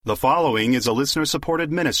The following is a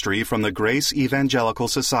listener-supported ministry from the Grace Evangelical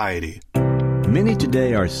Society. Many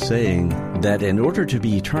today are saying that in order to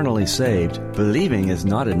be eternally saved, believing is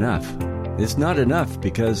not enough. It's not enough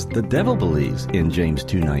because the devil believes in James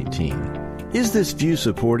 2:19. Is this view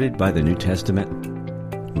supported by the New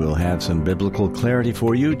Testament? We'll have some biblical clarity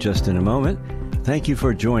for you just in a moment. Thank you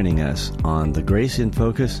for joining us on the Grace in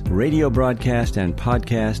Focus radio broadcast and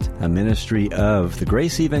podcast, a ministry of the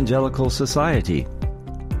Grace Evangelical Society.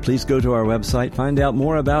 Please go to our website, find out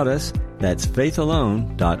more about us. That's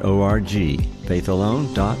faithalone.org,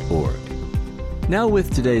 faithalone.org. Now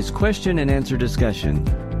with today's question and answer discussion,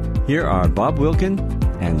 here are Bob Wilkin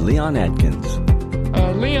and Leon Adkins.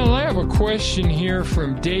 Leon, I have a question here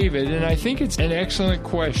from David, and I think it's an excellent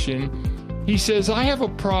question. He says, I have a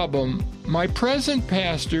problem. My present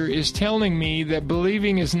pastor is telling me that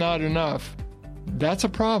believing is not enough. That's a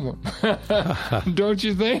problem, don't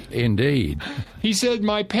you think? Indeed. He said,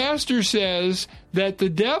 my pastor says that the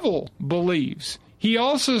devil believes. He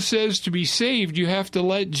also says to be saved, you have to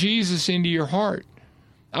let Jesus into your heart.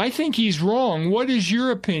 I think he's wrong. What is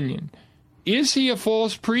your opinion? Is he a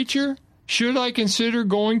false preacher? Should I consider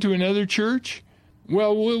going to another church?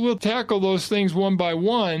 Well, we'll tackle those things one by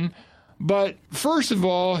one. But first of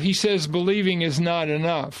all, he says believing is not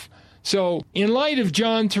enough. So, in light of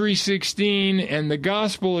John 3:16 and the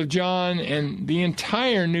Gospel of John and the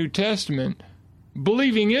entire New Testament,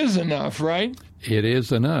 believing is enough, right? It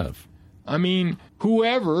is enough. I mean,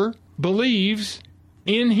 whoever believes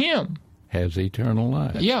in him has eternal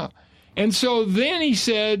life. Yeah. And so then he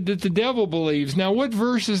said that the devil believes. Now, what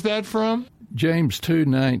verse is that from? James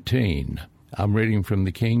 2:19. I'm reading from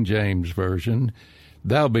the King James Version.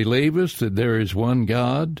 Thou believest that there is one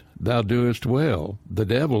God, thou doest well. The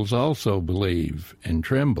devils also believe and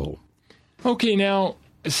tremble. Okay, now,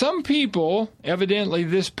 some people, evidently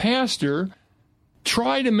this pastor,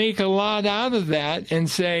 try to make a lot out of that and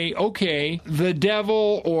say, okay, the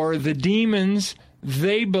devil or the demons,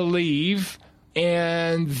 they believe,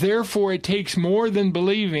 and therefore it takes more than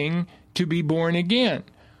believing to be born again.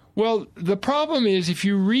 Well, the problem is if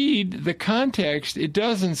you read the context, it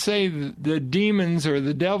doesn't say the demons or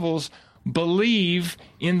the devils believe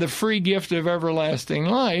in the free gift of everlasting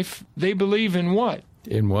life. They believe in what?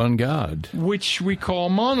 In one God. Which we call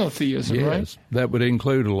monotheism, yes, right? Yes, that would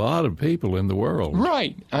include a lot of people in the world.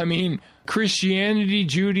 Right. I mean, Christianity,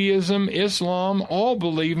 Judaism, Islam, all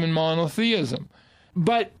believe in monotheism.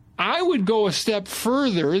 But I would go a step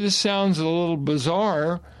further. This sounds a little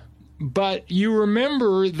bizarre, but you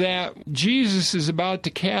remember that Jesus is about to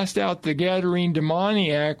cast out the Gadarene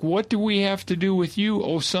demoniac. What do we have to do with you,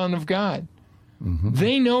 O Son of God? Mm-hmm.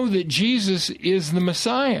 They know that Jesus is the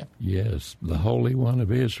Messiah. Yes, the Holy One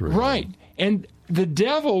of Israel. Right. And the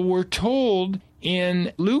devil, we're told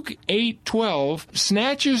in Luke 8:12,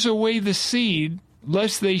 snatches away the seed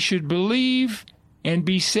lest they should believe and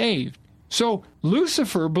be saved. So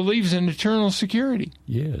Lucifer believes in eternal security.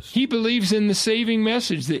 Yes. He believes in the saving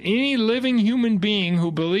message that any living human being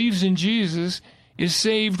who believes in Jesus is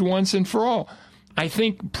saved once and for all. I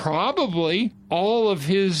think probably all of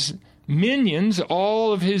his minions,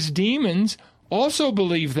 all of his demons also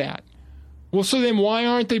believe that. Well, so then why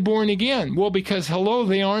aren't they born again? Well, because,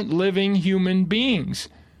 they aren't living human beings.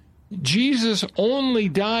 Jesus only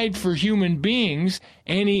died for human beings,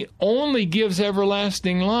 and he only gives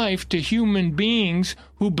everlasting life to human beings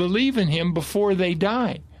who believe in him before they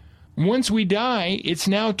die. Once we die, it's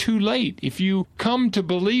now too late. If you come to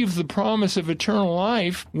believe the promise of eternal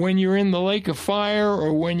life when you're in the lake of fire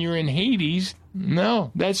or when you're in Hades,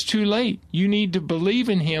 no, that's too late. You need to believe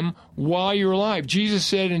in him while you're alive. Jesus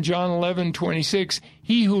said in John 11:26,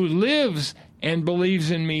 he who lives and believes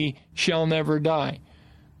in me shall never die.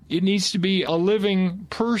 It needs to be a living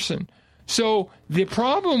person. So the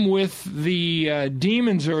problem with the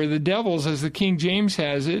demons or the devils, as the King James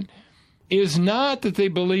has it, is not that they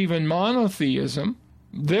believe in monotheism.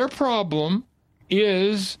 Their problem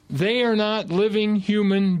is they are not living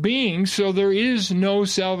human beings, so there is no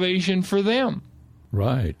salvation for them.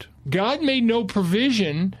 Right. God made no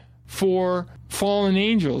provision for fallen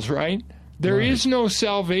angels, right? There is no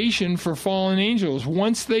salvation for fallen angels.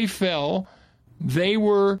 Once they fell, they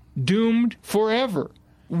were doomed forever.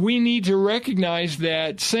 We need to recognize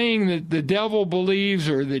that saying that the devil believes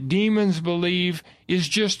or the demons believe is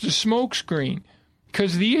just a smokescreen,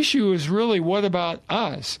 because the issue is really, what about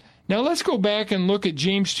us? Now let's go back and look at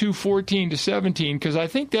James 2:14-17, because I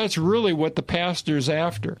think that's really what the pastor's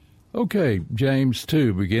after. Okay, James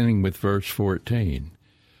 2, beginning with verse 14.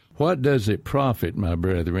 What does it profit, my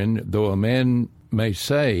brethren, though a man may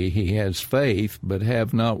say he has faith but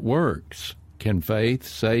have not works? Can faith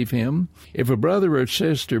save him? If a brother or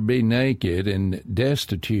sister be naked and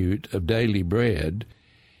destitute of daily bread,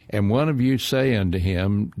 and one of you say unto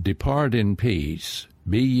him, Depart in peace,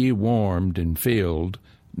 be ye warmed and filled,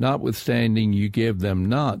 notwithstanding you give them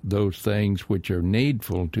not those things which are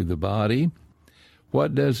needful to the body,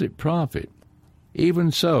 what does it profit?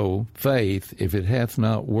 Even so, faith, if it hath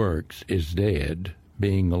not works, is dead,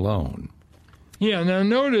 being alone. Yeah, now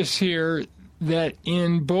notice here that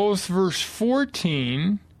in both verse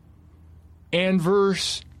 14 and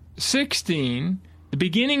verse 16, the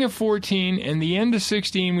beginning of 14 and the end of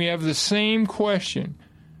 16, we have the same question,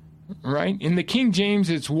 right? In the King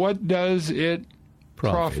James, it's what does it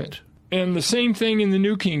profit? And the same thing in the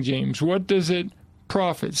New King James, what does it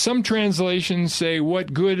profit? Some translations say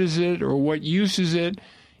what good is it or what use is it.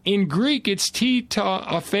 In Greek, it's ti ta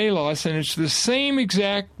aphelos, and it's the same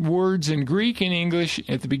exact words in Greek and English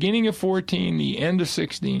at the beginning of 14, the end of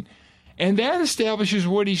 16. And that establishes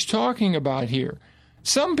what he's talking about here.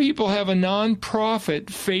 Some people have a non-profit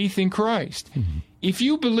faith in Christ. Mm-hmm. If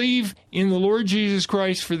you believe in the Lord Jesus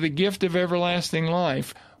Christ for the gift of everlasting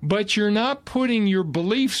life, but you're not putting your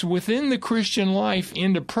beliefs within the Christian life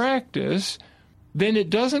into practice, then it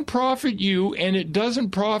doesn't profit you and it doesn't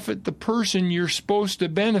profit the person you're supposed to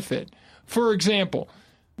benefit. For example,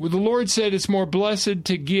 the Lord said it's more blessed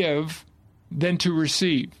to give than to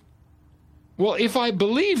receive. Well, if I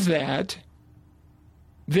believe that,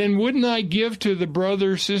 then wouldn't I give to the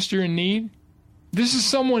brother or sister in need? This is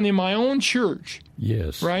someone in my own church.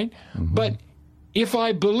 Yes. Right? Mm-hmm. But if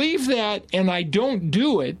I believe that and I don't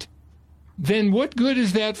do it, then what good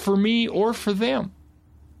is that for me or for them?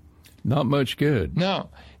 Not much good. No,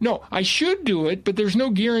 I should do it, but there's no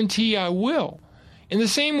guarantee I will. In the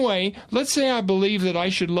same way, let's say I believe that I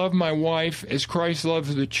should love my wife as Christ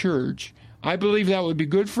loves the church. I believe that would be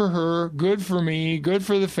good for her, good for me, good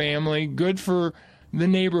for the family, good for the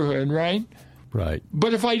neighborhood, right? Right.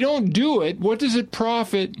 But if I don't do it, what does it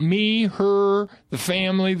profit me, her, the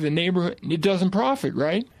family, the neighborhood? It doesn't profit,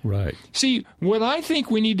 right? Right. See, what I think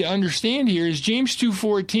we need to understand here is James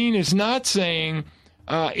 2:14 is not saying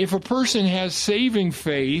if a person has saving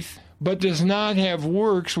faith but does not have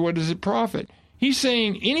works, what does it profit? He's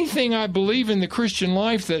saying anything I believe in the Christian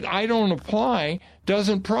life that I don't apply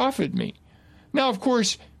doesn't profit me. Now, of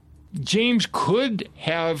course, James could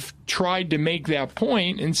have tried to make that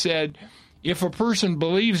point and said, if a person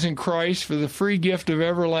believes in Christ for the free gift of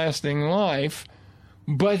everlasting life,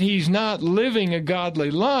 but he's not living a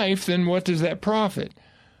godly life, then what does that profit?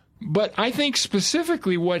 But I think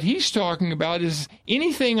specifically what he's talking about is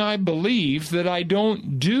anything I believe that I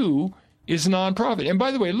don't do is non-profit. And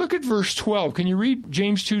by the way, look at verse 12. Can you read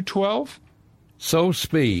James 2:12? So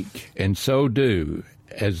speak and so do,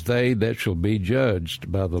 as they that shall be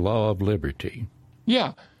judged by the law of liberty.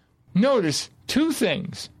 Yeah. Notice two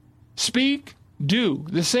things. Speak, do.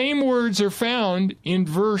 The same words are found in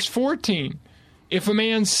verse 14. If a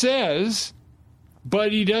man says,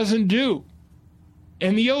 but he doesn't do.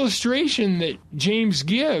 And the illustration that James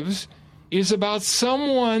gives is about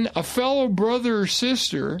someone, a fellow brother or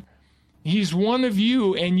sister. He's one of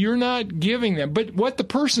you, and you're not giving them. But what the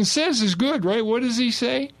person says is good, right? What does he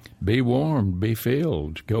say? Be warmed, be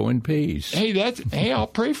filled, go in peace. Hey, I'll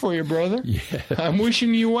pray for you, brother. Yeah. I'm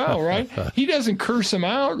wishing you well, right? He doesn't curse him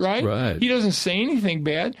out, right? Right. He doesn't say anything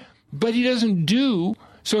bad, but he doesn't do.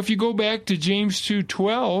 So if you go back to James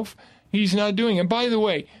 2:12, he's not doing it. And by the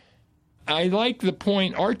way, I like the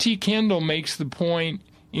point, R.T. Kendall makes the point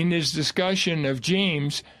in his discussion of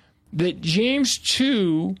James, that James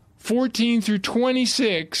 2:14 through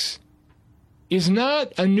 26 is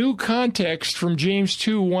not a new context from James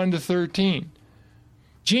 2:1 to 13.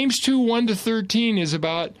 James 2:1 to 13 is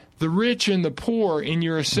about the rich and the poor in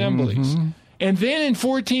your assemblies. Mm-hmm. And then in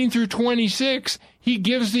 14 through 26, he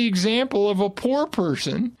gives the example of a poor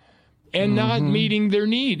person and not meeting their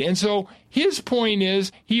need. And so his point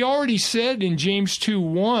is, he already said in James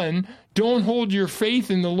 2:1, don't hold your faith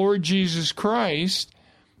in the Lord Jesus Christ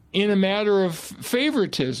in a matter of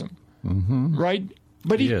favoritism, right?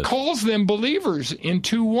 But he calls them believers in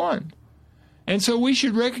 2:1. And so we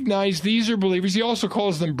should recognize these are believers. He also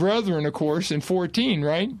calls them brethren, of course, in 14,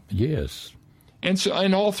 right? Yes. And so,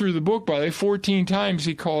 and all through the book, by the way, 14 times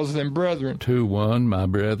he calls them brethren. 2:1, my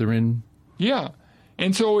brethren. Yeah.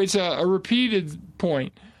 And so it's a repeated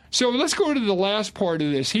point. So let's go to the last part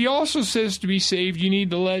of this. He also says to be saved, you need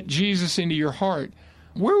to let Jesus into your heart.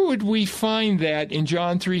 Where would we find that in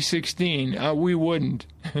John 3:16? We wouldn't.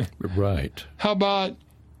 Right. How about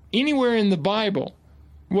anywhere in the Bible?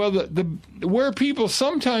 Well, the where people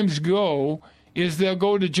sometimes go is they'll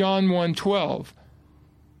go to John 1:12.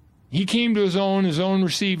 He came to his own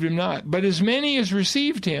received him not. But as many as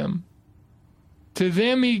received him, to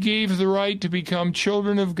them he gave the right to become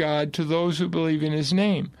children of God, to those who believe in his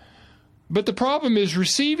name. But the problem is,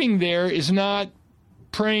 receiving there is not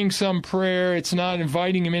praying some prayer. It's not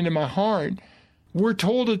inviting him into my heart. We're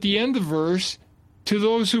told at the end of the verse, to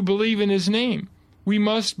those who believe in his name. We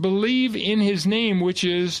must believe in his name, which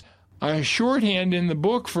is a shorthand in the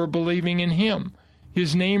book for believing in him.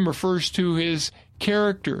 His name refers to his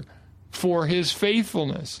character, for his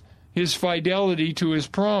faithfulness, his fidelity to his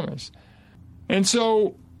promise. And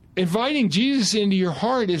so inviting Jesus into your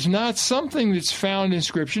heart is not something that's found in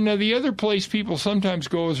Scripture. Now, the other place people sometimes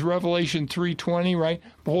go is Revelation 3:20, right?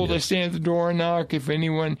 Behold, yes. I stand at the door and knock. If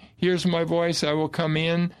anyone hears my voice, I will come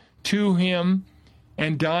in to him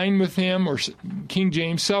and dine with him, or King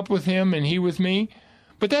James, sup with him and he with me.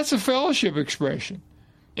 But that's a fellowship expression.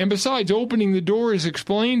 And besides, opening the door is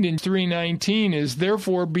explained in 3:19 is,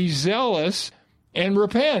 therefore be zealous and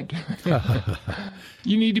repent.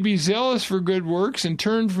 You need to be zealous for good works and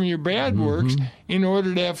turn from your bad works in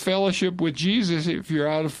order to have fellowship with Jesus if you're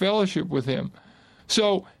out of fellowship with him.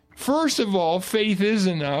 So, first of all, faith is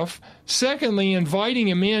enough. Secondly, inviting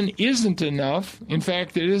him in isn't enough. In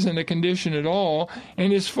fact, it isn't a condition at all.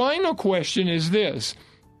 And his final question is this: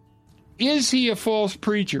 is he a false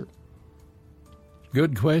preacher?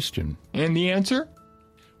 Good question. And the answer?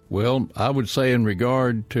 Well, I would say in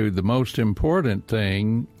regard to the most important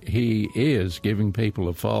thing, he is giving people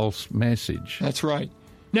a false message. That's right.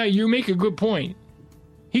 Now, you make a good point.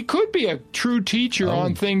 He could be a true teacher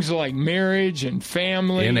on things like marriage and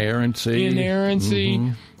family. Inerrancy.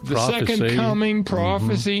 The prophecy. second coming,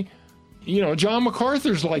 prophecy. You know, John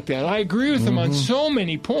MacArthur's like that. I agree with him on so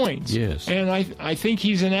many points. Yes. And I think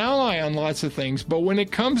he's an ally on lots of things. But when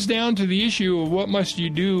it comes down to the issue of what must you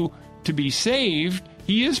do to be saved,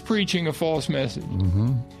 he is preaching a false message.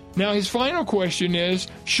 Now, his final question is,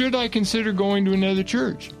 should I consider going to another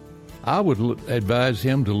church? I would advise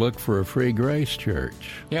him to look for a free grace church.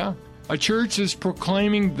 Yeah. A church that's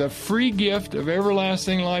proclaiming the free gift of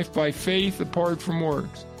everlasting life by faith apart from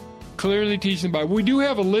works. Clearly teaching the Bible. We do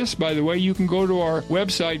have a list, by the way. You can go to our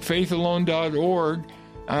website, faithalone.org,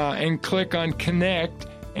 and click on Connect,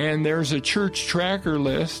 and there's a church tracker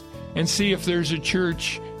list, and see if there's a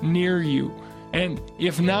church near you. And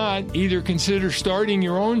if not, either consider starting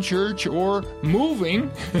your own church or moving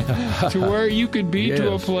to where you could be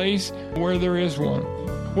to a place where there is one.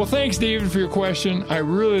 Well, thanks, David, for your question. I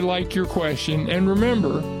really like your question. And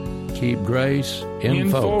remember, keep grace in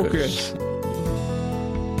focus.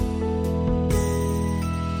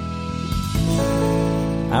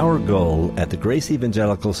 Our goal at the Grace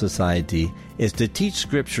Evangelical Society is to teach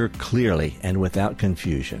Scripture clearly and without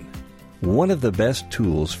confusion. One of the best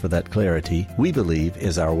tools for that clarity, we believe,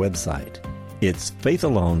 is our website. It's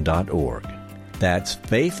faithalone.org. That's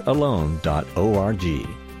faithalone.org.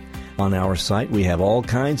 On our site, we have all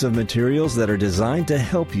kinds of materials that are designed to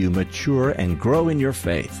help you mature and grow in your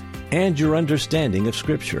faith and your understanding of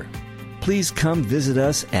Scripture. Please come visit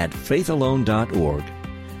us at faithalone.org.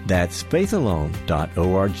 That's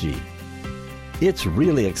faithalone.org. It's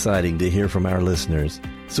really exciting to hear from our listeners.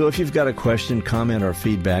 So if you've got a question, comment, or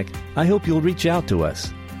feedback, I hope you'll reach out to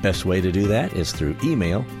us. Best way to do that is through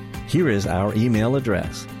email. Here is our email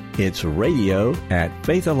address. It's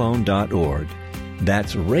radio@faithalone.org.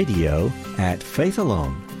 That's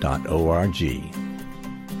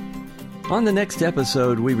radio@faithalone.org. On the next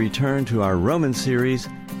episode, we return to our Romans series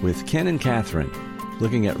with Ken and Catherine,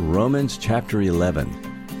 looking at Romans chapter 11.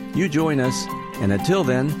 You join us, and until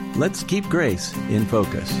then, let's keep grace in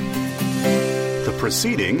focus. The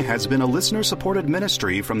proceeding has been a listener-supported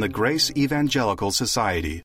ministry from the Grace Evangelical Society.